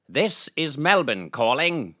This is Melbourne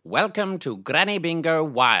calling. Welcome to Granny Bingo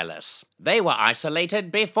Wireless. They were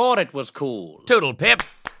isolated before it was cool. Toodle pip.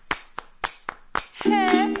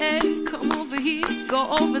 Hey, come over here,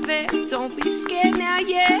 go over there. Don't be scared now,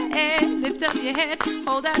 yeah. Lift up your head,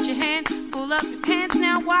 hold out your hand, pull up your pants.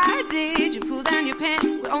 Now why did you pull down your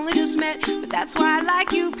pants? We only just met, but that's why I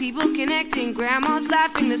like you. People connecting, grandma's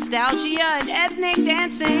laughing, nostalgia and ethnic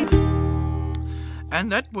dancing. And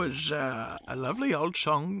that was a lovely old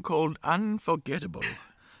song called Unforgettable.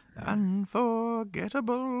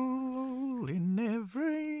 Unforgettable in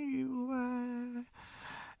every way.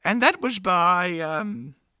 And that was by...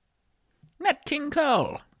 Nat King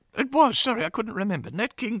Cole. It was, sorry, I couldn't remember.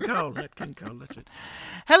 Nat King Cole, that's it.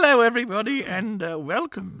 Hello, everybody, and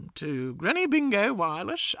welcome to Granny Bingo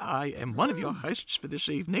Wireless. I am one of your hosts for this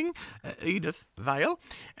evening, Edith Vale,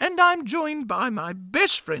 and I'm joined by my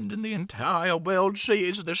best friend in the entire world. She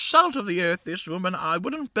is the salt of the earth, this woman. I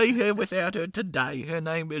wouldn't be here without her today. Her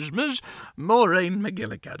name is Ms. Maureen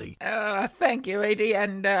McGillicuddy. Thank you, Edie,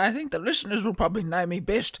 and I think the listeners will probably know me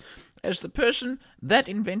best as the person that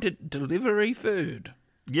invented delivery food.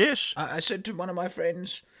 Yes. I said to one of my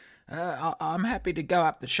friends, I'm happy to go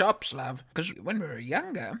up the shops, love, because when we were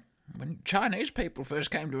younger, when Chinese people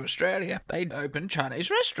first came to Australia, they'd open Chinese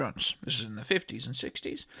restaurants. This is in the 50s and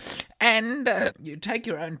 60s. And you'd take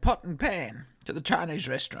your own pot and pan to the Chinese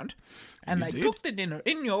restaurant, and they'd cook the dinner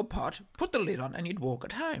in your pot, put the lid on, and you'd walk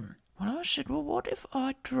it home. Well, I said, well, what if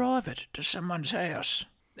I drive it to someone's house?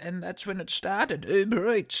 And that's when it started.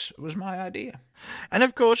 Uber Eats was my idea. And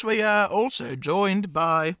of course we are also joined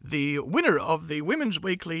by the winner of the Women's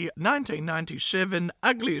Weekly 1997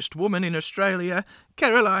 Ugliest Woman in Australia,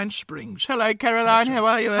 Caroline Springs. Hello, Caroline. How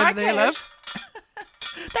are you over there, love?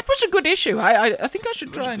 That was a good issue. I think I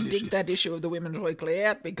should try and dig that issue of the Women's Weekly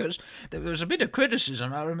out, because there was a bit of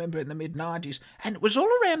criticism, I remember, in the mid-90s, and it was all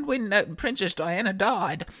around when Princess Diana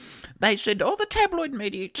died. They said, the tabloid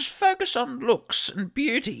media, just focus on looks and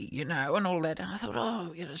beauty, and all that. And I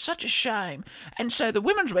thought, it's such a shame. And so the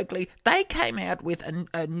Women's Weekly, they came out with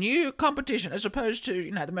a new competition, as opposed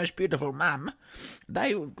to, the most beautiful mum.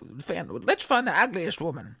 They found, let's find the ugliest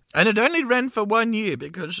woman. And it only ran for 1 year,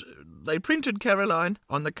 because they printed Caroline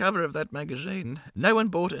on the cover of that magazine. No one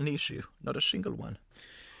bought an issue, not a single one.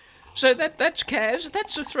 So that's Kaz.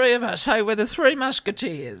 That's the three of us. Hey, we're the Three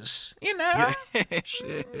Musketeers. Yes.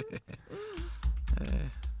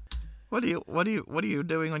 What are you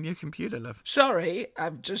doing on your computer, love? Sorry,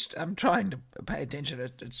 I'm trying to pay attention.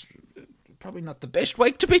 It's probably not the best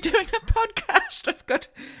week to be doing a podcast. I've got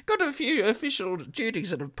a few official duties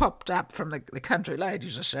that have popped up from the Country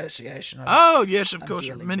Ladies Association. Yes, of course.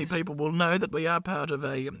 Many people will know that we are part of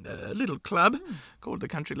a little club called the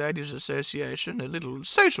Country Ladies Association, a little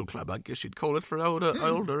social club, I guess you'd call it, for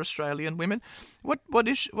older Australian women.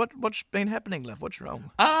 What's been happening, love? What's wrong?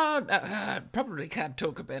 I probably can't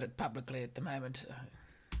talk about it publicly at the moment.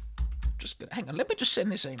 Hang on. Let me just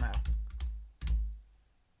send this email.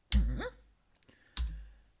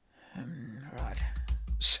 Right.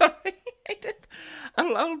 Sorry, Edith.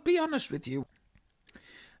 I'll be honest with you.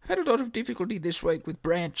 I've had a lot of difficulty this week with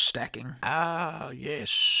branch stacking.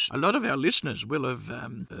 Yes. A lot of our listeners will have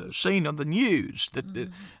seen on the news that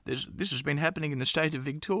this has been happening in the state of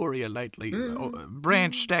Victoria lately,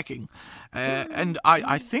 branch stacking. And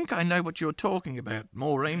I think I know what you're talking about,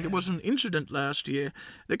 Maureen. There was an incident last year.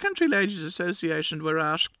 The Country Ladies Association were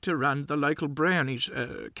asked to run the local Brownies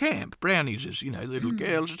camp. Brownies is, little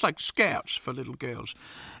girls. It's like scouts for little girls.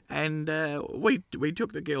 And we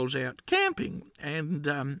took the girls out camping,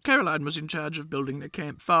 and Caroline was in charge of building the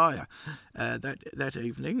campfire that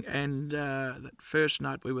evening. And that first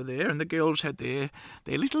night we were there, and the girls had their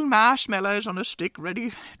little marshmallows on a stick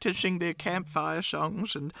ready to sing their campfire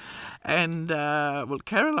songs. And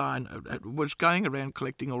Caroline was going around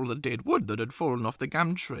collecting all the dead wood that had fallen off the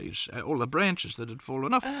gum trees, all the branches that had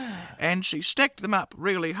fallen off, and she stacked them up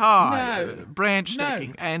really high, branch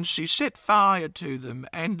stacking, and she set fire to them,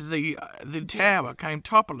 and the tower came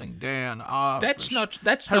toppling down. That's not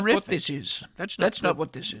what this is. That's not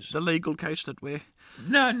what this is. The legal case that we're...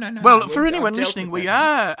 No. Well, for anyone listening, we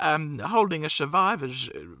are holding a survivors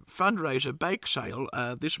fundraiser bake sale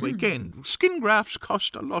this weekend. Skin grafts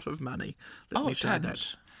cost a lot of money. Let me say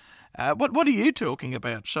that. What are you talking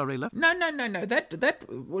about? Sorry, love. No. That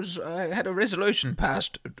was had a resolution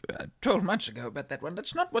passed 12 months ago about that one.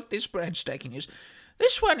 That's not what this branch stacking is.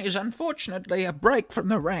 This one is unfortunately a break from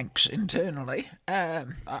the ranks internally.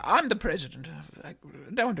 I'm the president. I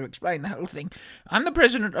don't want to explain the whole thing. I'm the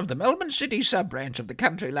president of the Melbourne City sub-branch of the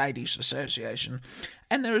Country Ladies Association,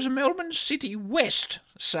 and there is a Melbourne City West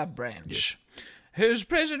sub-branch, whose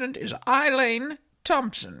president is Eileen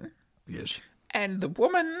Thompson. Yes. And the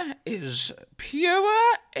woman is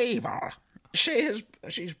pure evil. She's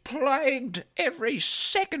plagued every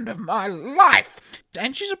second of my life.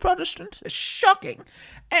 And she's a Protestant. It's shocking.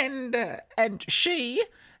 And she's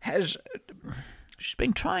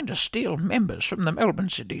been trying to steal members from the Melbourne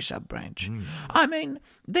City sub-branch. I mean,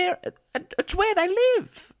 it's where they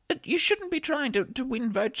live. You shouldn't be trying to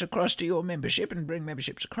win votes across to your membership and bring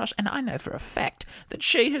memberships across. And I know for a fact that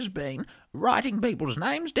she has been writing people's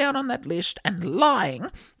names down on that list and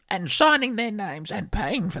lying and signing their names and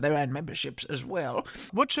paying for their own memberships as well.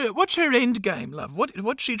 What's her end game, love?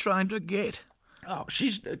 What's she trying to get? Oh,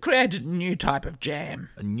 she's created a new type of jam.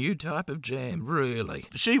 A new type of jam, really?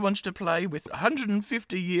 She wants to play with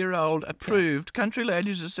 150-year-old approved Country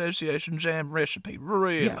Ladies Association jam recipe,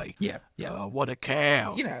 really? Yeah. Oh, what a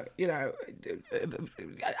cow. You know,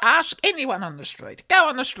 ask anyone on the street. Go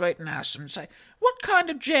on the street and ask them, say, what kind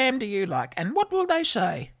of jam do you like? And what will they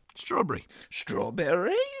say? Strawberry.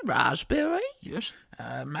 Strawberry, raspberry. Yes.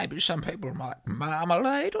 Maybe some people like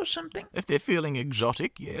marmalade or something. If they're feeling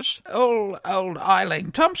exotic, yes. Old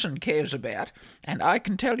Eileen Thompson cares about, and I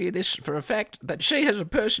can tell you this for a fact, that she has a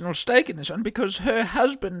personal stake in this one because her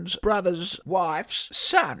husband's brother's wife's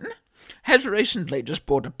son has recently just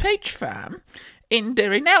bought a peach farm in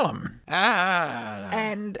Derrynellam.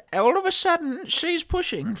 And all of a sudden, she's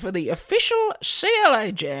pushing for the official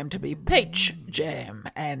CLA jam to be peach jam.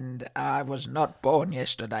 And I was not born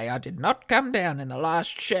yesterday. I did not come down in the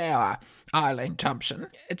last shower, Eileen Thompson.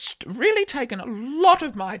 It's really taken a lot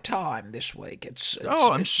of my time this week.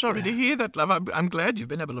 I'm sorry to hear that, love. I'm glad you've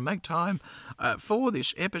been able to make time for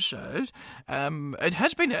this episode. It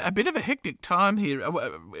has been a bit of a hectic time here.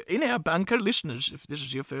 In our bunker, listeners, if this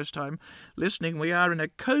is your first time listening, we are in a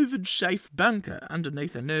COVID-safe bunker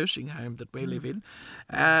underneath a nursing home that we live in.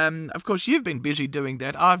 Of course, you've been busy doing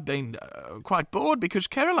that. I've been quite bored because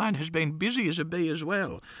Caroline has been busy as a bee as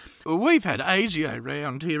well. We've had ASIO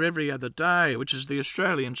round here every other day, which is the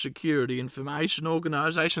Australian Security Information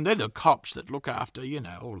Organisation. They're the cops that look after,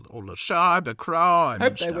 all the cyber crime.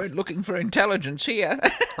 Hope they weren't looking for intelligence here.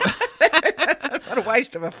 What a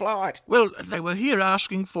waste of a flight. Well, they were here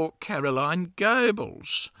asking for Caroline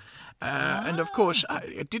Goebbels. And of course,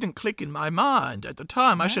 it didn't click in my mind at the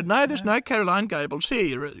time. I said, no, there's no Caroline Goebbels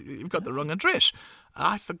here. You've got the wrong address.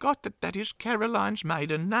 I forgot that is Caroline's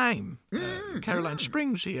maiden name. Caroline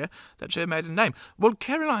Springs here, that's her maiden name. Well,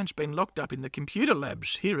 Caroline's been locked up in the computer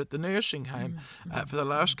labs here at the nursing home for the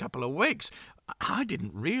last couple of weeks. I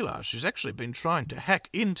didn't realise she's actually been trying to hack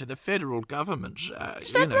into the federal government's...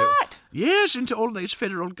 Is that right? Yes, into all these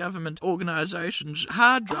federal government organisations'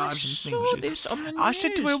 hard drives and things. I saw this on the news. I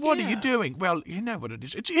said to her, what are you doing? Well, you know what it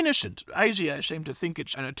is. It's innocent. ASIO seem to think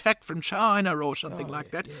it's an attack from China or something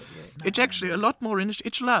like that. It's actually a lot more innocent.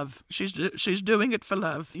 It's love. She's doing it for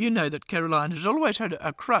love. You know that Caroline has always had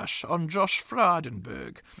a crush on Josh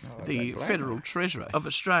Frydenberg, the federal treasurer of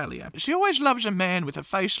Australia. She always loves a man with a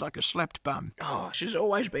face like a slapped bum. Oh, she's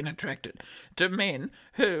always been attracted to men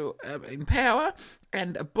who are in power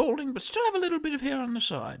and are balding but still have a little bit of hair on the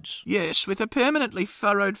sides. Yes, with a permanently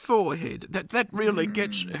furrowed forehead. That really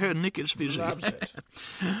gets her knickers fizzy. Loves it.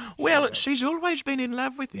 Well, she's always been in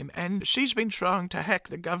love with him, and she's been trying to hack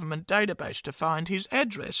the government database to find his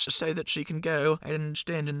address so that she can go and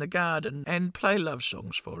stand in the garden and play love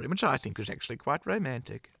songs for him, which I think is actually quite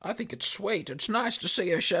romantic. I think it's sweet. It's nice to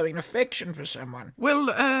see her showing affection for someone.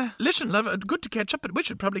 Well, listen, love, good to catch up, but we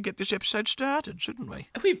should probably get this episode started, shouldn't we?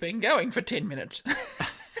 We've been going for 10 minutes.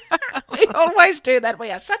 We always do that.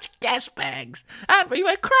 We are such gas bags, aren't we?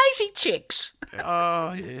 We're crazy chicks.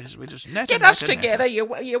 Oh, yes, we just natter. Get us together. You,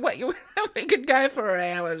 we could go for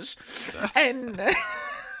hours. And let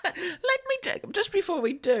me just before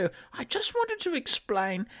we do, I just wanted to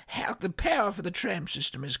explain how the power for the tram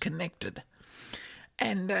system is connected.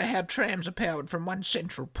 And how trams are powered from one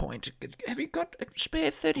central point. Have you got a spare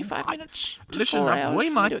 35 minutes? Listen, we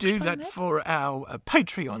might do that for our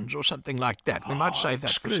Patreons or something like that. We might save that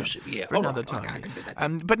for another time. Okay, I can do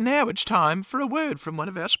that. But now it's time for a word from one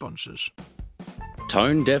of our sponsors.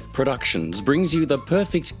 Tone Deaf Productions brings you the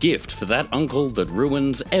perfect gift for that uncle that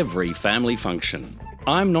ruins every family function.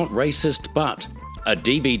 I'm Not Racist But, a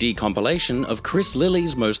DVD compilation of Chris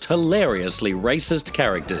Lilly's most hilariously racist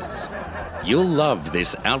characters. You'll love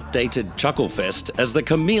this outdated chuckle fest as the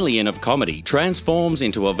chameleon of comedy transforms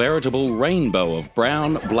into a veritable rainbow of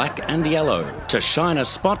brown, black and yellow to shine a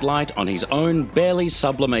spotlight on his own barely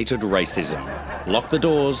sublimated racism. Lock the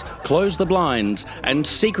doors, close the blinds, and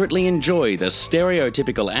secretly enjoy the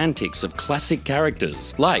stereotypical antics of classic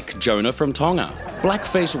characters like Jonah from Tonga,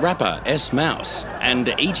 blackface rapper S. Mouse,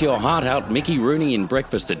 and eat your heart out Mickey Rooney in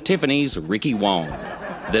Breakfast at Tiffany's Ricky Wong.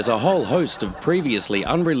 There's a whole host of previously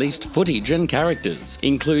unreleased footage and characters,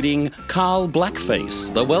 including Carl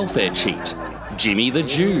Blackface, the welfare cheat, Jimmy the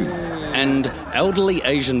Jew, and elderly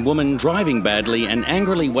Asian woman driving badly and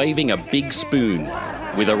angrily waving a big spoon.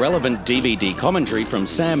 With a relevant DVD commentary from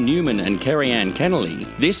Sam Newman and Kerry Ann Kennelly,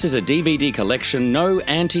 this is a DVD collection no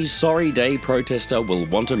anti-Sorry Day protester will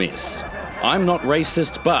want to miss. I'm Not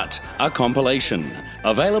Racist But, a compilation.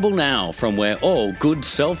 Available now from where all good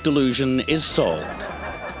self-delusion is sold.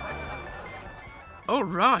 All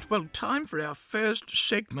right, well, time for our first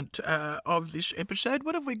segment of this episode.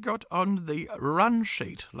 What have we got on the run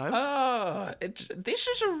sheet, love? This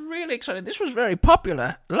is a really exciting... This was very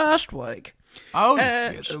popular last week. Oh,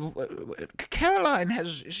 yes. Caroline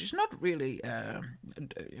she's not really,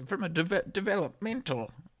 from a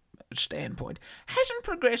developmental standpoint, hasn't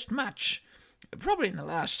progressed much. Probably in the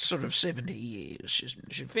last sort of 70 years.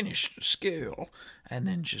 She finished school and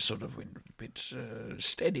then she sort of went a bit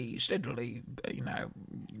steadily,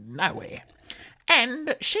 nowhere.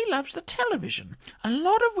 And she loves the television. A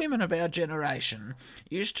lot of women of our generation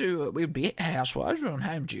we'd be housewives, we were on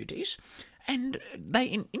home duties, and they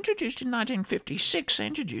introduced in 1956, they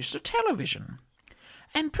introduced the television.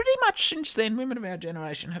 And pretty much since then, women of our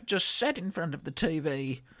generation have just sat in front of the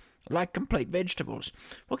TV like complete vegetables.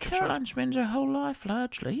 Well, Caroline spends her whole life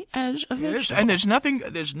largely as a vegetable. Yes, and there's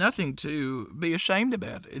nothing to be ashamed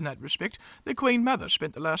about in that respect. The Queen Mother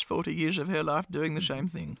spent the last 40 years of her life doing the same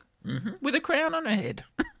thing. Mm-hmm. With a crown on her head.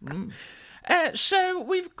 So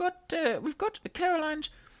we've got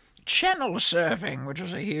Caroline's channel surfing, which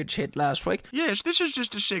was a huge hit last week. Yes, this is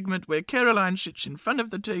just a segment where Caroline sits in front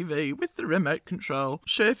of the TV with the remote control,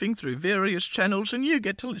 surfing through various channels, and you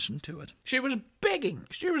get to listen to it. She was begging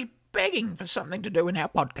for something to do in our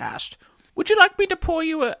podcast. Would you like me to pour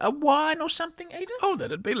you a wine or something, Edith? Oh,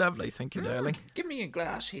 that'd be lovely, thank you, darling. Give me a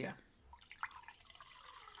glass here.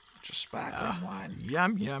 Just sparkling wine.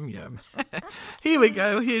 Yum, yum, yum. Here we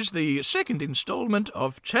go. Here's the second instalment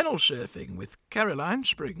of Channel Surfing with Caroline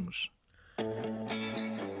Springs.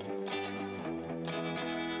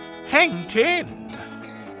 Hang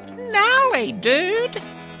 10. Gnarly, dude.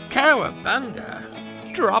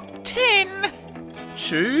 Cowabunga. Drop 10.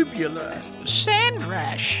 Tubular. Sand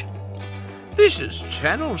rash. This is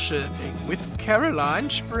Channel Surfing with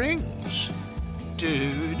Caroline Springs.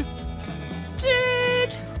 Dude.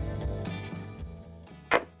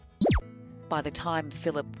 By the time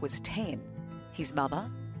Philip was 10, his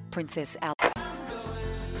mother, Princess Al...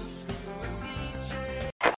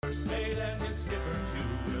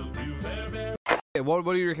 What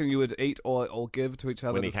do you reckon you would eat or give to each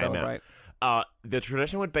other when to he came celebrate? out? The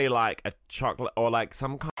tradition would be like a chocolate or like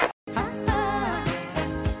some kind.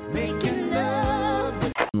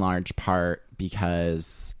 In large part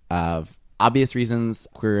because of obvious reasons,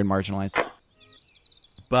 queer and marginalised.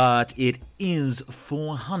 But it is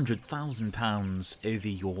 £400,000 over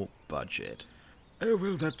your budget. Oh,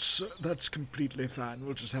 well, that's completely fine.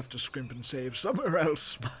 We'll just have to scrimp and save somewhere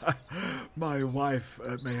else. My wife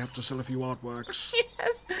may have to sell a few artworks.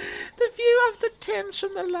 Yes, the view of the Thames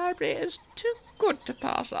from the library is too good to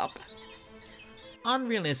pass up.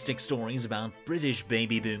 Unrealistic stories about British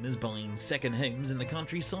baby boomers buying second homes in the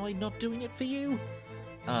countryside not doing it for you?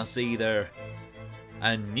 Us either.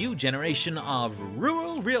 A new generation of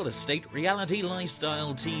rural real estate reality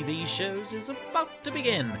lifestyle TV shows is about to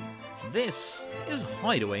begin. This is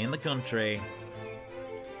Hideaway in the Country.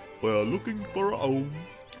 We're looking for a home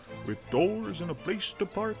with doors and a place to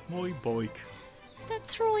park my bike.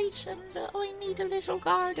 That's right, and I need a little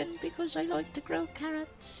garden because I like to grow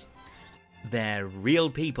carrots. They're real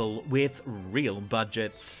people with real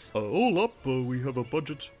budgets. All up, we have a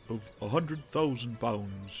budget of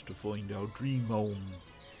 £100,000 to find our dream home.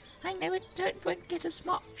 I know it won't get us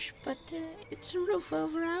much, but it's a roof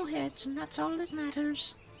over our heads, and that's all that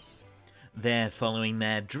matters. They're following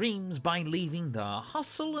their dreams by leaving the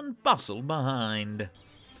hustle and bustle behind.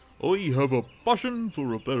 I have a passion for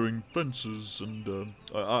repairing fences, and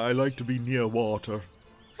I like to be near water.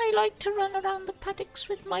 I like to run around the paddocks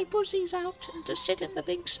with my buzzies out and to sit in the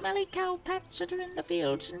big smelly cow pats that are in the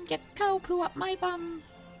fields and get cow poo up my bum.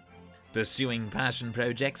 Pursuing passion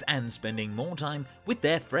projects and spending more time with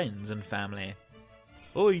their friends and family.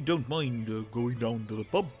 I don't mind going down to the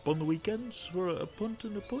pub on the weekends for a punt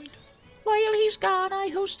and a pint. While he's gone, I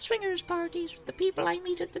host swingers parties with the people I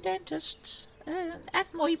meet at the dentist's.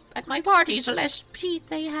 At my parties, the less teeth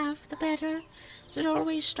they have, the better. It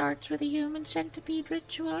always starts with a human centipede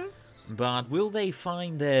ritual. But will they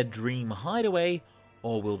find their dream hideaway,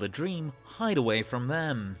 or will the dream hide away from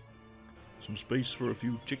them? Some space for a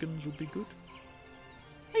few chickens would be good.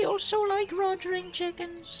 I also like rogering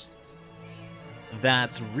chickens.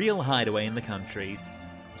 That's Real Hideaway in the Country.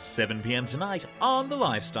 7 p.m. tonight on the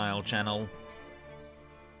Lifestyle Channel.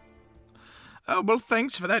 Oh, well,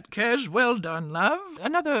 thanks for that, Kaz. Well done, love.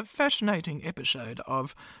 Another fascinating episode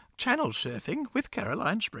of Channel Surfing with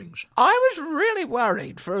Caroline Springs. I was really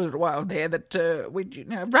worried for a little while there that we'd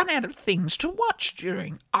run out of things to watch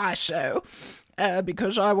during ISO.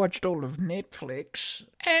 Because I watched all of Netflix,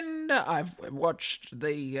 and I've watched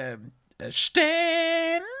the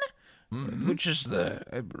Stan, which is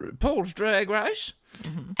the Paul's Drag Race,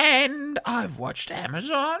 and I've watched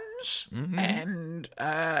Amazon's, and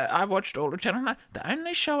I've watched all of Channel 9. The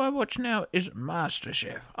only show I watch now is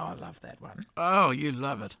MasterChef. I love that one. Oh, you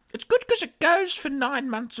love it. It's good because it goes for 9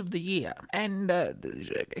 months of the year, and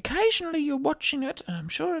occasionally you're watching it, and I'm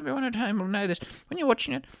sure everyone at home will know this, when you're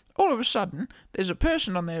watching it, all of a sudden, there's a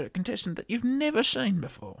person on there, a contestant, that you've never seen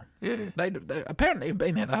before. Yeah. They apparently have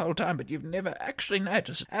been there the whole time, but you've never actually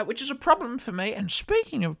noticed, which is a problem for me. And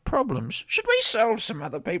speaking of problems, should we solve some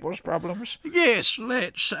other people's problems? Yes,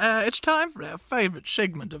 let's. It's time for our favourite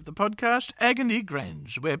segment of the podcast, Agony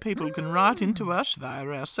Grannies, where people can write into us via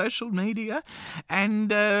our social media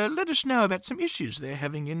and let us know about some issues they're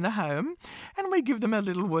having in the home, and we give them a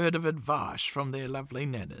little word of advice from their lovely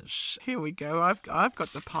nanas. Here we go. I've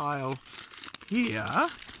got the pile here.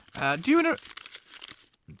 Do you want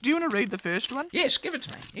to read the first one? Yes, give it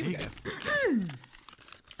to me. Here we go.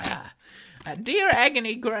 Dear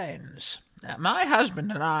Agony Grans, my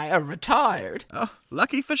husband and I are retired. Oh,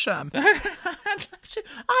 lucky for some.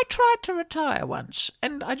 I tried to retire once,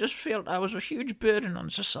 and I just felt I was a huge burden on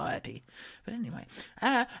society. But anyway,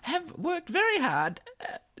 have worked very hard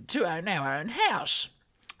to own our own house.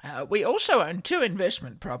 We also own 2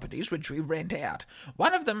 investment properties which we rent out.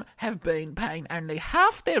 One of them have been paying only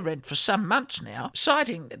half their rent for some months now,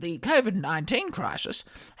 citing the COVID-19 crisis,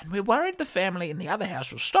 and we're worried the family in the other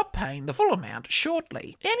house will stop paying the full amount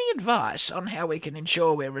shortly. Any advice on how we can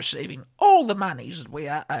ensure we're receiving all the monies that we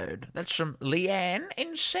are owed? That's from Leanne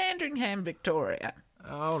in Sandringham, Victoria.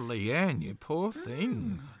 Oh, Leanne, you poor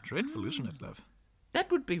thing. Dreadful, isn't it, love? That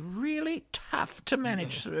would be really tough to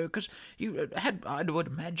manage through, because you had, I would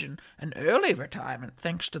imagine, an early retirement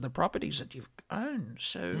thanks to the properties that you've owned.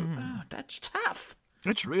 So that's tough.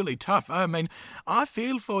 It's really tough. I mean, I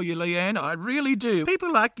feel for you, Leanne. I really do.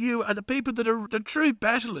 People like you are the people that are the true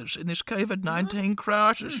battlers in this COVID-19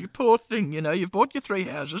 crisis. You poor thing, you've bought your 3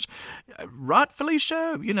 houses, rightfully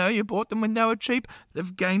so. You bought them when they were cheap.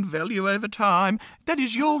 They've gained value over time. That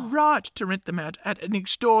is your right to rent them out at an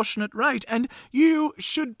extortionate rate, and you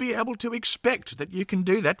should be able to expect that you can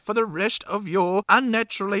do that for the rest of your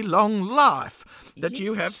unnaturally long life that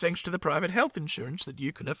you have thanks to the private health insurance that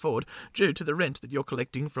you can afford due to the rent that you're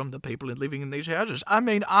collecting from the people living in these houses. I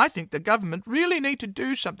mean, I think the government really need to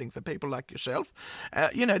do something for people like yourself.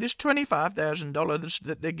 This $25,000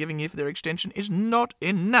 that they're giving you for their extension is not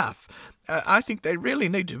enough. I think they really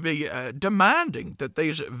need to be demanding that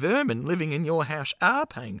these vermin living in your house are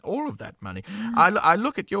paying all of that money. I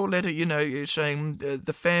look at your letter, you're saying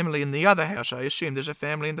the family in the other house. I assume there's a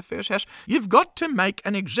family in the first house. You've got to make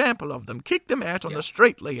an example of them. Kick them out on the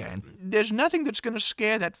street, Leanne. There's nothing that's going to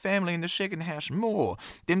scare that family in the second house more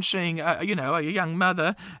than seeing, a young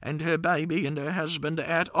mother and her baby and her husband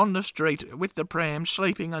out on the street with the pram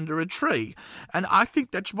sleeping under a tree. And I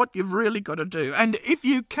think that's what you've really got to do. And if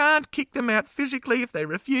you can't kick them out physically, if they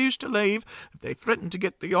refuse to leave, if they threaten to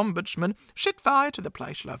get the ombudsman, set fire to the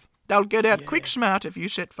place, love. They'll get out quick smart if you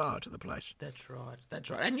set fire to the place. That's right.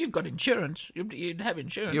 And you've got insurance. You'd have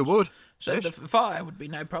insurance. You would. So the fire would be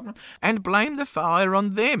no problem. And blame the fire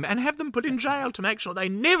on them and have them put in jail to make sure they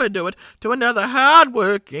never do it to another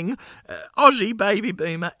hard-working Aussie baby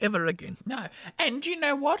boomer ever again. No. And you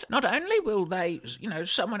know what? Not only will they,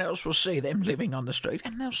 someone else will see them living on the street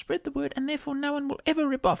and they'll spread the word, and therefore no one will ever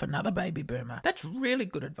rip off another baby boomer. That's really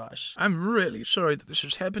good advice. I'm really sorry that this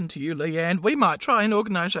has happened to you, Leanne. We might try and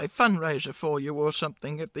organise a fundraiser for you or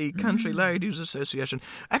something at the Country Ladies Association.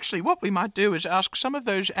 Actually, what we might do is ask some of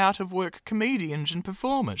those out-of-work comedians and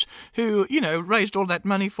performers who, raised all that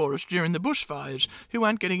money for us during the bushfires, who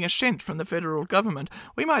aren't getting a cent from the federal government.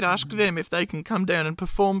 We might ask them if they can come down and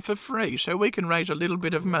perform for free so we can raise a little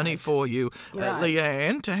bit of money for you,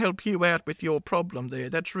 Leanne, to help you out with your problem there.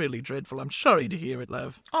 That's really dreadful. I'm sorry to hear it,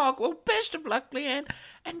 love. Oh, well, best of luck, Leanne.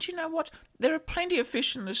 And you know what? There are plenty of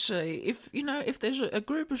fish in the sea. If there's a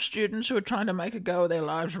group of students who are trying to make a go of their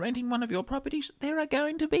lives renting one of your properties, there are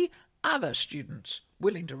going to be other students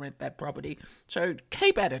willing to rent that property. So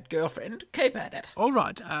keep at it, girlfriend. Keep at it. All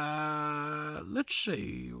right. Let's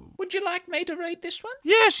see. Would you like me to read this one?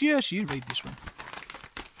 Yes, you read this one.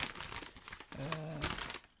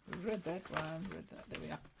 Read that one. There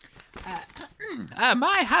we are.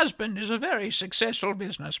 My husband is a very successful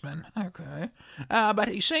businessman. Okay. But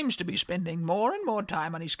he seems to be spending more and more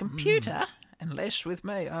time on his computer and less with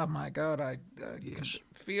me. Oh, my God, I can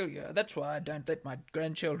feel you. That's why I don't let my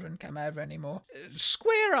grandchildren come over anymore.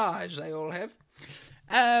 Square eyes they all have.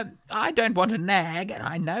 I don't want to nag, and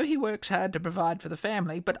I know he works hard to provide for the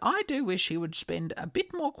family, but I do wish he would spend a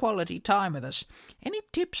bit more quality time with us. Any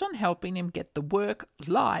tips on helping him get the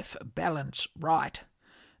work-life balance right?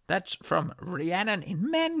 That's from Rhiannon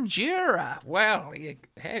in Mandurah. Well,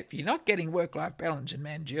 if you're not getting work-life balance in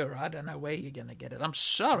Mandurah, I don't know where you're going to get it. I'm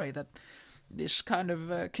sorry that this kind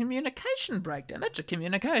of communication breakdown. That's a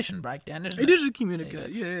communication breakdown, isn't it? It is a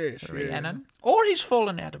communication, yes. Rhiannon. Or he's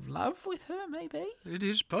fallen out of love with her, maybe. It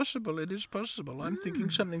is possible. I'm thinking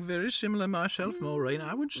something very similar myself, Maureen.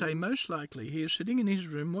 I would say most likely he is sitting in his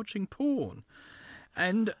room watching porn.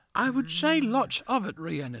 And I would say lots of it,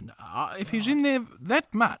 Rhiannon. If he's in there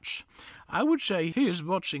that much, I would say he is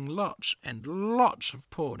watching lots and lots of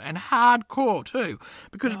porn, and hardcore too.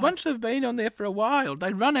 Because once they've been on there for a while,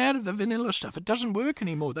 they run out of the vanilla stuff. It doesn't work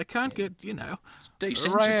anymore. They can't get,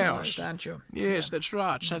 desensitized, aren't you? Yes, that's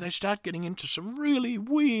right. So they start getting into some really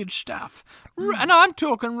weird stuff. And I'm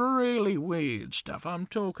talking really weird stuff. I'm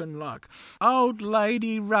talking like old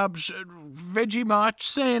lady rubs Vegemite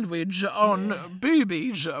sandwich on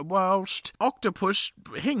boobies whilst octopus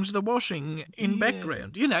hangs the washing in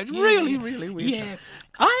background. It's really, really weird stuff.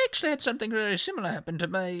 I actually had something very similar happen to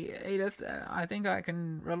me, Edith. I think I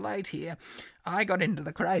can relate here. I got into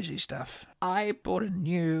the crazy stuff. I bought a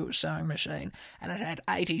new sewing machine, and it had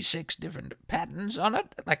 86 different patterns on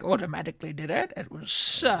it. Like, automatically did it. It was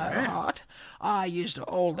so hot. I used it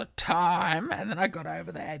all the time, and then I got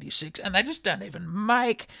over the 86, and they just don't even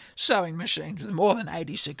make sewing machines with more than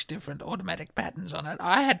 86 different automatic patterns on it.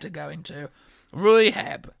 I had to go into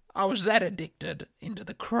rehab. I was that addicted into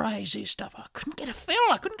the crazy stuff. I couldn't get a fill.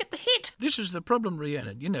 I couldn't get the hit. This is the problem,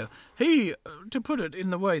 Rhiannon. He, to put it in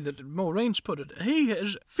the way that Maureen's put it, he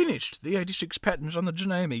has finished the 86 patterns on the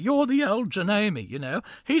Janome. You're the old Janome,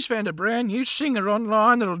 He's found a brand new singer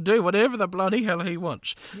online that'll do whatever the bloody hell he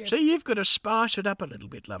wants. Yep. So you've got to spice it up a little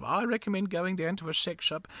bit, love. I recommend going down to a sex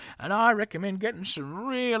shop, and I recommend getting some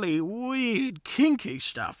really weird, kinky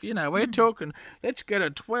stuff. We're talking, let's get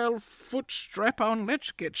a 12-foot strap on,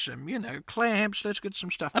 let's get some, clamps, let's get some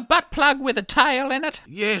stuff. A butt plug with a tail in it?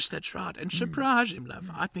 Yes, that's right, and surprise him, love.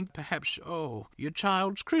 I think perhaps, your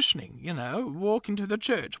child's christening, walk into the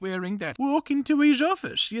church wearing that. Walk into his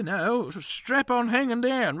office, strap on hanging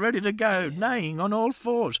down, ready to go, neighing on all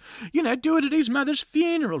fours. Do it at his mother's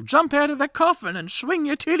funeral, jump out of the coffin and swing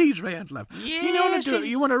your titties round, love. Yes,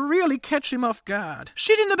 You want to really catch him off guard.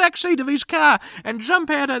 Sit in the back seat of his car and jump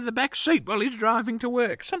out of the back seat while he's driving to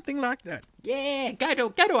work, something like that. Yeah, go to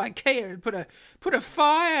IKEA and put a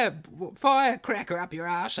firecracker up your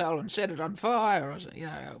arsehole and set it on fire, or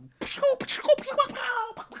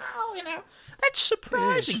That's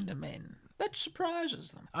surprising to men. That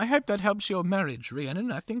surprises them. I hope that helps your marriage,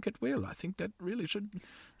 Rhiannon. I think it will. I think that really should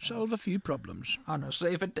solve a few problems.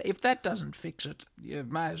 Honestly, if that doesn't fix it, you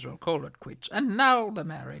may as well call it quits. Annul the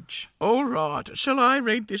marriage. All right. Shall I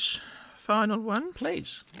read this final one?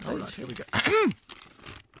 Please. All right, here we go.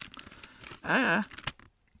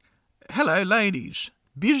 Hello, ladies.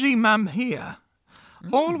 Busy mum here.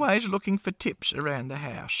 Always looking for tips around the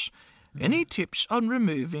house. Any tips on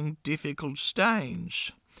removing difficult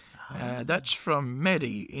stains? That's from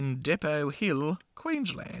Maddie in Depot Hill,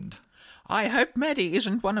 Queensland. I hope Maddie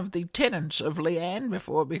isn't one of the tenants of Leanne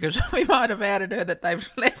before, because we might have outed her that they've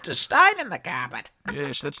left a stain in the carpet.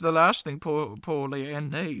 Yes, that's the last thing poor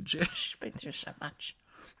Leanne needs. She's been through so much.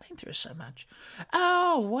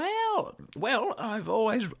 Oh, well,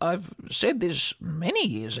 I've said this many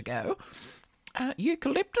years ago.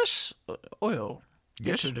 Eucalyptus oil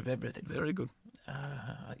gets rid of everything. Very good.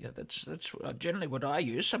 That's generally what I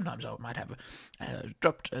use. Sometimes I might have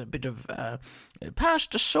dropped a bit of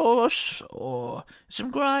pasta sauce or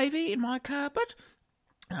some gravy in my carpet.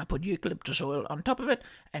 And I put eucalyptus oil on top of it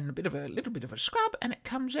and a little bit of a scrub, and it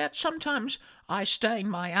comes out. Sometimes I stain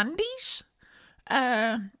my undies,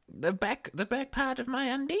 the back part of my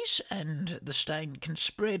undies, and the stain can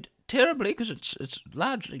spread terribly because it's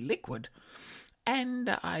largely liquid.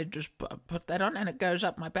 And I just put that on, and it goes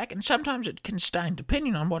up my back. And sometimes it can stain,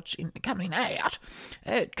 depending on what's coming out,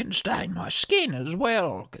 it can stain my skin as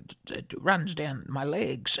well. It runs down my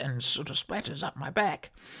legs and sort of splatters up my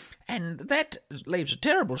back. And that leaves a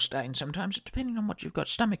terrible stain sometimes, depending on what you've got.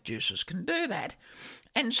 Stomach juices can do that.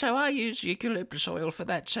 And so I use eucalyptus oil for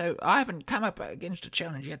that. So I haven't come up against a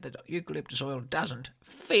challenge yet that eucalyptus oil doesn't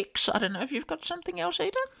fix. I don't know if you've got something else,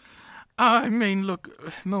 Eda? I mean, look,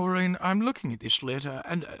 Maureen, I'm looking at this letter,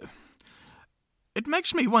 and it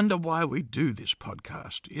makes me wonder why we do this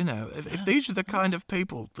podcast. You know, if these are the kind of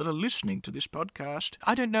people that are listening to this podcast,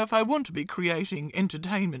 I don't know if I want to be creating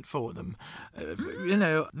entertainment for them. You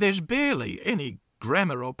know, there's barely any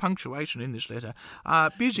grammar or punctuation in this letter.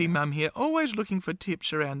 Busy mum here, always looking for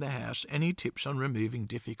tips around the house. Any tips on removing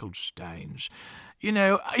difficult stains? You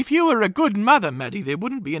know, if you were a good mother, Maddie, there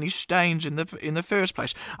wouldn't be any stains in the first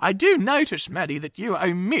place. I do notice, Maddie, that you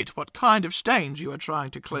omit what kind of stains you are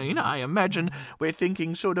trying to clean. I imagine we're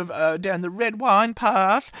thinking sort of down the red wine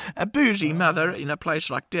path. A boozy mother in a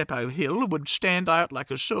place like Depot Hill would stand out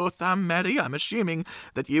like a sore thumb, Maddie. I'm assuming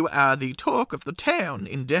that you are the talk of the town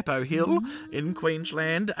in Depot Hill in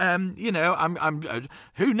Queensland. You know,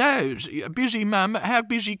 who knows? A busy mum, how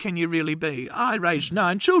busy can you really be? I raised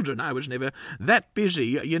 9 children. I was never that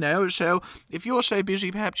busy, you know, so if you're so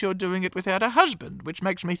busy, perhaps you're doing it without a husband, which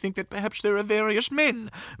makes me think that perhaps there are various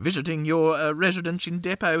men visiting your residence in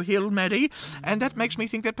Depot Hill, Maddie, and that makes me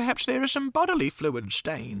think that perhaps there are some bodily fluid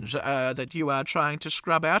stains that you are trying to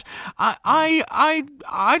scrub out.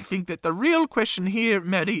 I think that the real question here,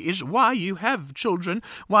 Maddie, is why you have children,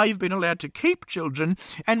 why you've been allowed to keep children,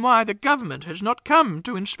 and why the government has not come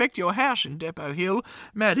to inspect your house in Depot Hill,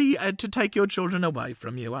 Maddie, to take your children away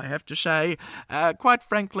from you. I have to say, quite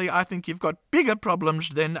frankly, I think you've got bigger problems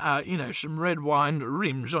than, some red wine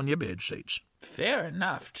rims on your bed sheets. Fair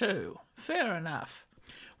enough, too. Fair enough.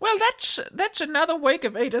 Well, that's another week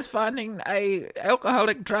of Edith finding a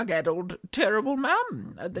alcoholic, drug-addled, terrible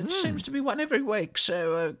mum. There seems to be one every week,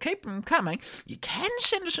 so keep them coming. You can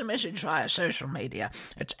send us a message via social media.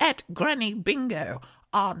 It's at Granny Bingo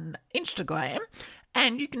on Instagram,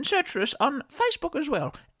 and you can search for us on Facebook as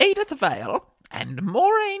well. Edith Vale and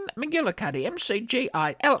Maureen McGillicuddy, McGillicuddy,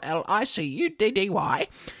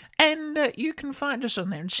 and you can find us on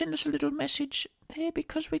there and send us a little message there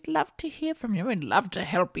because we'd love to hear from you. We'd love to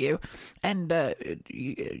help you. And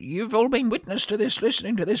you've all been witness to this,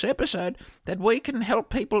 listening to this episode, that we can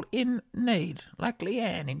help people in need, like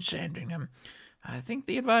Leanne in Sandringham. I think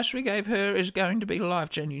the advice we gave her is going to be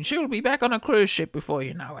life-changing. She'll be back on a cruise ship before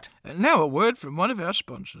you know it. And now a word from one of our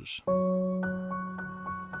sponsors.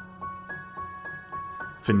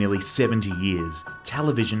 For nearly 70 years,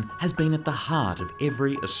 television has been at the heart of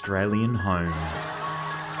every Australian home.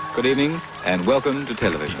 Good evening and welcome to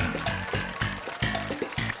television.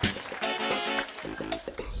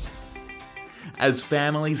 As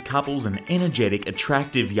families, couples and energetic,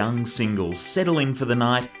 attractive young singles settle in for the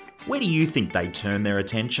night, where do you think they turn their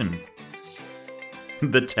attention?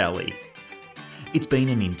 The telly. It's been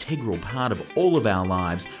an integral part of all of our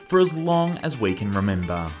lives for as long as we can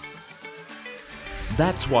remember.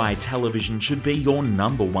 That's why television should be your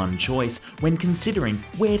number one choice when considering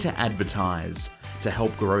where to advertise to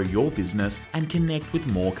help grow your business and connect with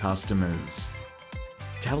more customers.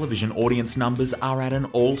 Television audience numbers are at an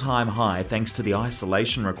all-time high thanks to the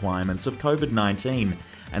isolation requirements of COVID-19,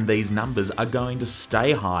 and these numbers are going to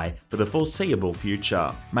stay high for the foreseeable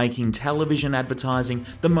future, making television advertising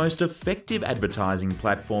the most effective advertising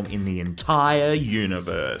platform in the entire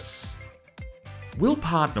universe. We'll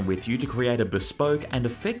partner with you to create a bespoke and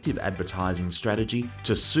effective advertising strategy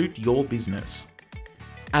to suit your business.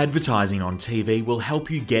 Advertising on TV will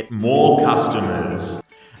help you get more customers,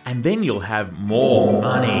 and then you'll have more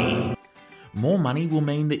money. More money will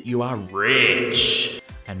mean that you are rich,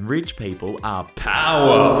 and rich people are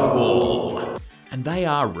powerful, and they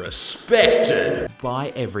are respected by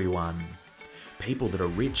everyone. People that are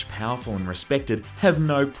rich, powerful, and respected have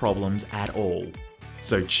no problems at all.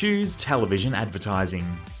 So choose television advertising.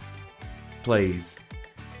 Please,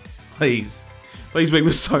 we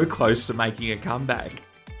were so close to making a comeback.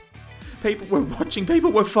 People were watching,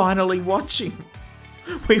 people were finally watching.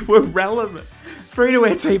 We were relevant.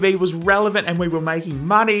 Free-to-air TV was relevant and we were making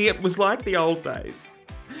money. It was like the old days.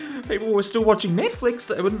 People were still watching Netflix.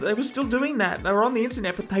 They were still doing that. They were on the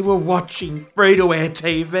internet, but they were watching free-to-air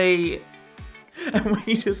TV. And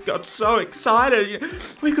we just got so excited.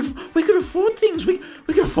 We could afford things. We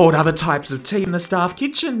could afford other types of tea in the staff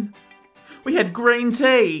kitchen. We had green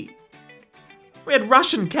tea. We had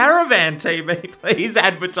Russian caravan TV. Please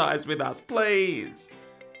advertise with us, please.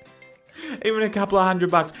 Even a couple of $100,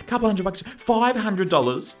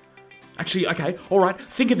 $500. Actually, okay, all right,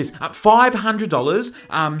 think of this.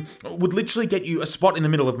 $500 would literally get you a spot in the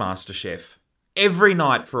middle of MasterChef every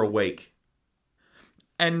night for a week.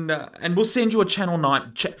 And we'll send you a Channel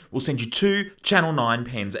 9, we'll send you 2 Channel 9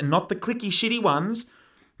 pens, and not the clicky shitty ones,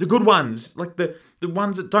 the good ones, like the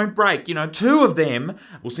ones that don't break, 2 of them.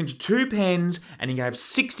 We'll send you 2 pens, and you can have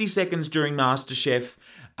 60 seconds during MasterChef,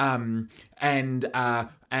 and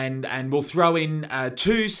we'll throw in 2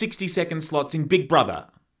 60-second slots in Big Brother.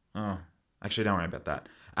 Oh, actually, don't worry about that.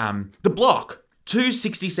 The Block, 2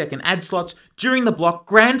 60-second ad slots during The Block,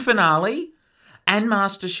 grand finale, and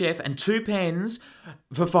MasterChef, and 2 pens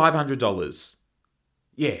for $500.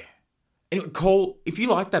 Yeah. Anyway, call, if you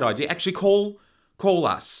like that idea, actually call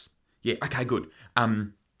us. Yeah, okay, good.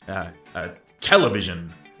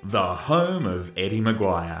 Television, the home of Eddie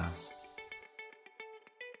Maguire.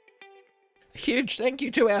 Huge thank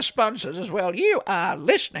you to our sponsors as well. You are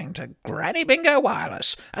listening to Granny Bingo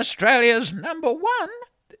Wireless, Australia's number one...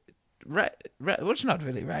 well, it's not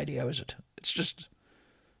really radio, is it? It's just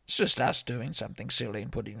us doing something silly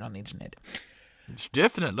and putting it on the internet. It's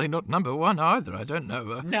definitely not number one either. I don't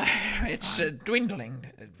know. No, it's dwindling,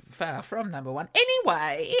 far from number one.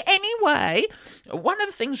 Anyway, one of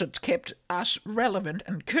the things that's kept us relevant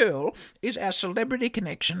and cool is our celebrity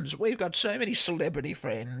connections. We've got so many celebrity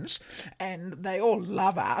friends, and they all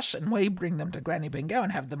love us, and we bring them to Granny Bingo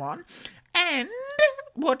and have them on. And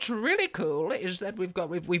what's really cool is that we've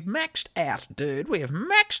maxed out, dude. We have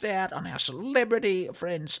maxed out on our celebrity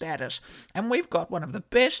friend status, and we've got one of the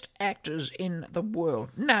best actors in the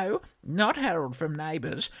world. No, not Harold from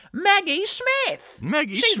Neighbours. Maggie Smith.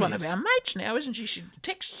 She's one of our mates now, isn't she? She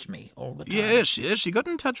texts me all the time. Yes. She got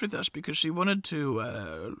in touch with us because she wanted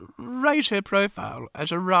to raise her profile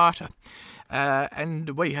as a writer.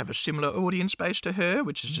 And we have a similar audience base to her,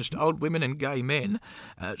 which is just old women and gay men.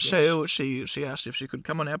 So she asked if she could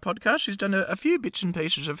come on our podcast. She's done a few bits and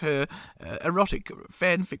pieces of her erotic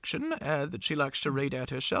fan fiction that she likes to read out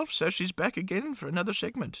herself. So she's back again for another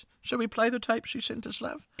segment. Shall we play the tape she sent us,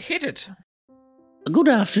 love? Hit it. Good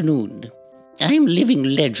afternoon. I'm living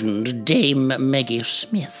legend Dame Maggie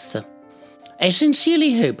Smith. I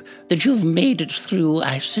sincerely hope that you've made it through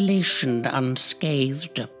isolation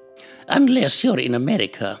unscathed. Unless you're in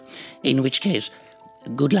America, in which case,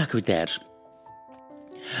 good luck with that.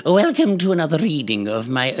 Welcome to another reading of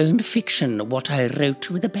my own fiction, What I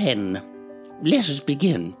Wrote with a Pen. Let us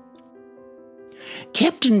begin.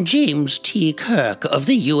 Captain James T. Kirk of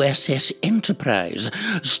the USS Enterprise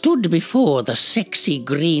stood before the sexy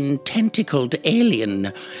green tentacled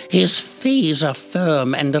alien, his phaser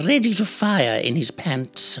firm and ready to fire in his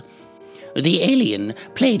pants. The alien,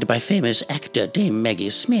 played by famous actor Dame Maggie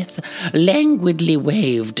Smith, languidly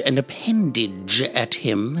waved an appendage at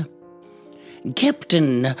him.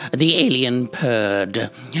 Captain, the alien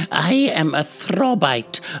purred. I am a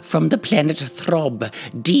Throbite from the planet Throb,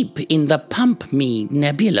 deep in the Pump Me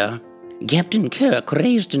Nebula. Captain Kirk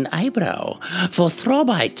raised an eyebrow, for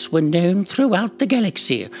Throbites were known throughout the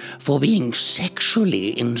galaxy for being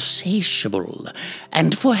sexually insatiable,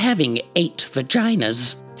 and for having 8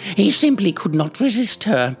 vaginas. He simply could not resist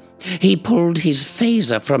her. He pulled his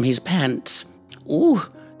phaser from his pants. Ooh,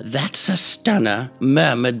 that's a stunner,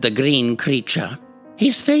 murmured the green creature.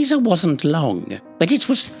 His phaser wasn't long, but it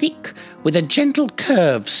was thick, with a gentle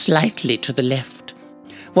curve slightly to the left.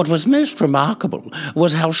 What was most remarkable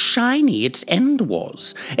was how shiny its end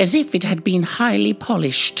was, as if it had been highly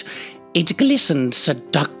polished. It glistened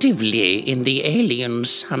seductively in the alien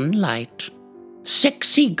sunlight.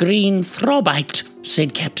 Sexy green Throbite,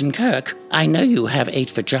 said Captain Kirk. I know you have 8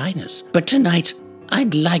 vaginas, but tonight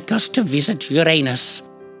I'd like us to visit Uranus.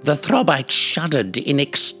 The Throbite shuddered in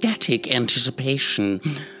ecstatic anticipation.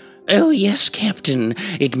 Oh, yes, Captain,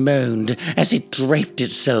 it moaned as it draped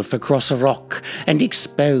itself across a rock and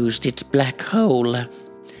exposed its black hole.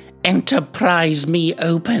 Enterprise me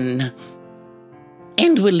open.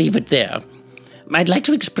 And we'll leave it there. I'd like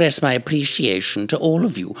to express my appreciation to all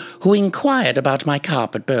of you who inquired about my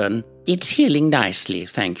carpet burn. It's healing nicely,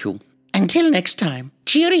 thank you. Until next time,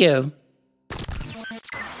 cheerio.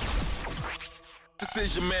 This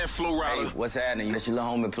is your man, Flo Rida. Hey, what's happening? It's your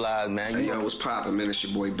little homie Plies, man. Hey, yo, what's poppin', man? It's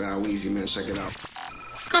your boy Bow Easy, man. Check it out.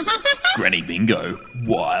 Granny Bingo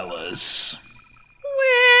Wireless.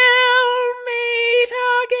 We'll meet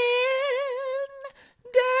again.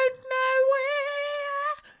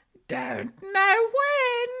 Don't know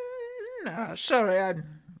when. Oh, sorry,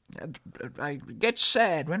 I get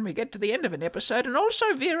sad when we get to the end of an episode, and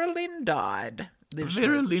also Vera Lynn died.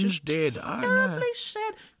 Vera Lynn's dead. I know. Terribly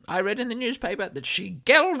sad. I read in the newspaper that she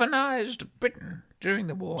galvanised Britain during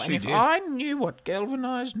the war. She and if did. I knew what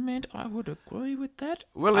galvanised meant, I would agree with that.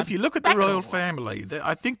 Well, if you look at the back royal of the family,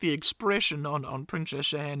 I think the expression on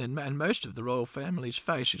Princess Anne and most of the royal family's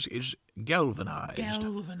face is galvanised.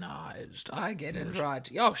 Galvanised. I get it right.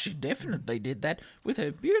 Oh, she definitely did that with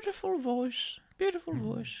her beautiful voice. Beautiful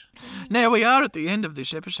voice. Now, we are at the end of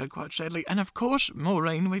this episode, quite sadly, and of course,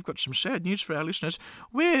 Maureen, we've got some sad news for our listeners.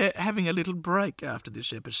 We're having a little break after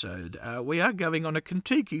this episode. We are going on a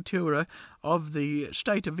Kentucky tour of the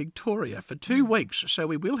state of Victoria for 2 weeks, so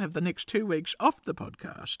we will have the next 2 weeks off the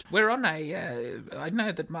podcast. We're on I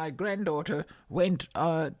know that my granddaughter went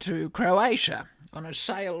to Croatia, on a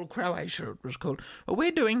sail Croatia it was called. Well, we're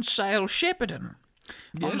doing sail Shepparton.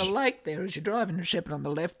 Yes. On the lake there, as you're driving to Shepparton on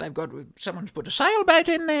the left, someone's put a sailboat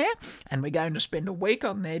in there, and we're going to spend a week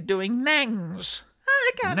on there doing nangs.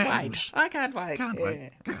 I can't wait. I can't wait. Can't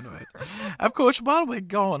wait. Of course, while we're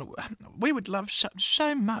gone, we would love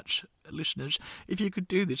so much, listeners, if you could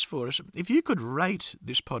do this for us. If you could rate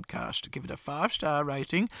this podcast, give it a 5-star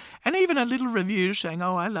rating, and even a little review saying,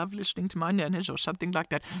 oh, I love listening to my nanas, or something like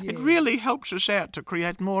that. Yeah. It really helps us out to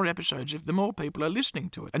create more episodes if the more people are listening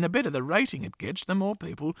to it. And the better the rating it gets, the more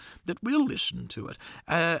people that will listen to it.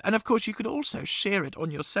 And of course, you could also share it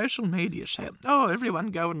on your social media. Say, oh, everyone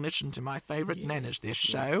go and listen to my favourite nanas. They're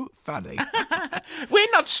so funny.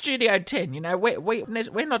 We're not Studio 10, you know.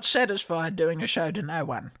 We're not satisfied doing a show to no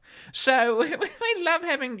one. So we love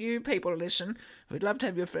having you people listen. We'd love to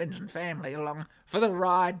have your friends and family along for the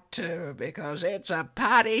ride too, because it's a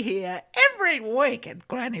party here every week at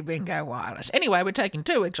Granny Bingo Wireless. Anyway, we're taking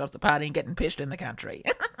 2 weeks off the party and getting pissed in the country.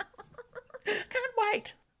 Can't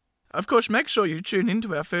wait. Of course, make sure you tune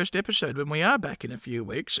into our first episode when we are back in a few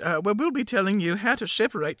weeks, where we'll be telling you how to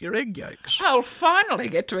separate your egg yolks. I'll finally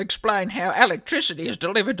get to explain how electricity is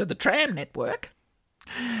delivered to the tram network.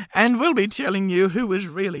 And we'll be telling you who was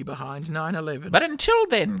really behind 9/11. But until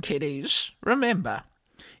then, kiddies, remember,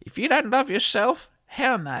 if you don't love yourself,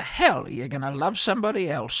 how in the hell are you going to love somebody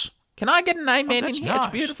else? Can I get an amen in here? Nice.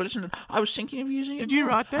 It's beautiful, isn't it? I was thinking of using it. Did you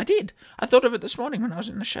write that? I did. I thought of it this morning when I was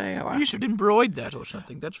in the shower. You should embroider that or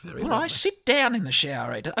something. That's very Well, lovely. I sit down in the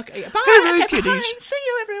shower. Okay, bye. Hello, Okay, kiddies. bye. See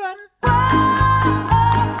you, everyone.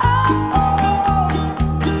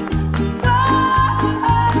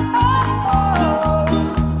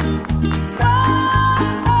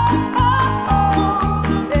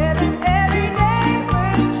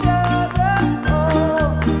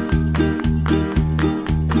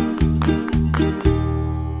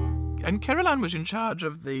 And Caroline was in charge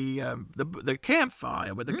of the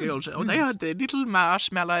campfire where the girls. Oh, they had their little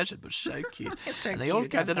marshmallows. It was so cute. So and they all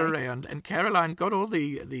cute, gathered aren't they? around. And Caroline got all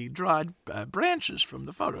the dried branches from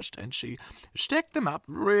the forest, and she stacked them up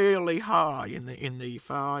really high in the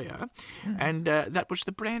fire. And that was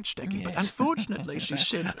the branch stacking. But unfortunately, she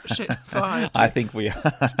set fire to I think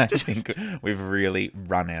we've really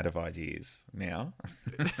run out of ideas now.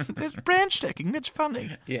 That's branch stacking. That's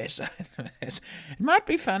funny. Yes, it might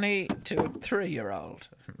be funny to a 3-year-old.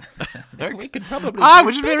 We could probably. I do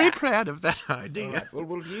was very better. proud of that idea. All right, well,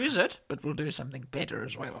 we'll use it, but we'll do something better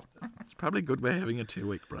as well. It's probably good we're having a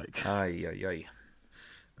 2-week break. Aye.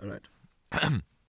 All right.